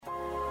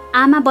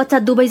आमा बच्चा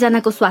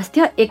दुवैजनाको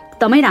स्वास्थ्य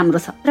एकदमै राम्रो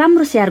छ।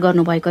 राम्रो शेयर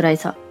गर्नु भएको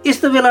रहेछ।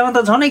 यस्तो बेलामा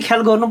त झनै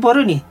ख्याल गर्नु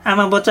पर्यो नि।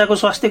 आमा बच्चाको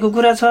स्वास्थ्यको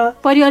कुरा छ।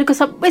 परिवारको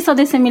सबै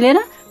सदस्य मिलेर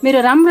मेरो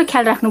राम्रो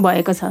ख्याल राख्नु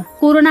भएको छ।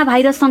 कोरोना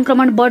भाइरस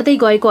संक्रमण बढ्दै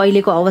गएको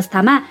अहिलेको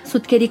अवस्थामा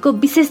सुत्केरीको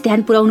विशेष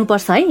ध्यान पुर्याउनु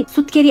पर्छ है।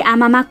 सुत्केरी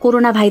आमामा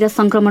कोरोना भाइरस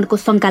संक्रमणको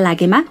शंका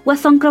लागेमा वा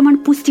संक्रमण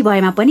पुष्टि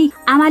भएमा पनि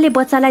आमाले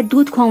बच्चालाई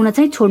दूध खुवाउन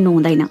चाहिँ छोड्नु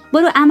हुँदैन।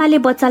 बरु आमाले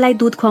बच्चालाई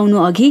दूध खुवाउनु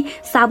अघि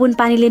साबुन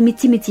पानीले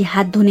मिची मिची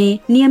हात धुने,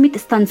 नियमित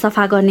स्तन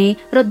सफा गर्ने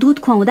र दूध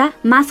खुवाउँदा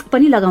मास्क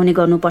पनि लगाउने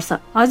गर्नुपर्छ।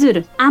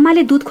 हजुर,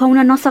 आमाले दूध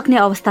खुवाउन नसक्ने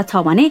अवस्था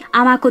छ भने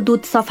आमाको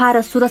दूध सफा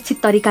र सुरक्षित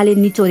तरिकाले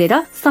निचोरेर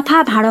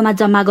सफा भाँडोमा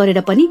जम्मा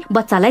गरेर पनि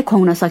बच्चालाई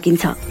खुवाउन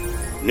सकिन्छ।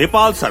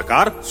 नेपाल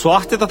सरकार,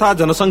 स्वास्थ्य तथा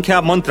जनसंख्या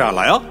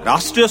मन्त्रालय,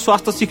 राष्ट्रिय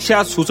स्वास्थ्य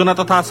शिक्षा सूचना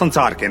तथा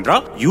संचार केन्द्र,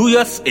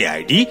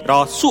 USAID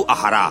र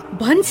सुआहारा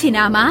भन्छिन्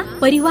आमा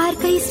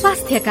परिवारकै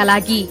स्वास्थ्यका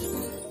लागि।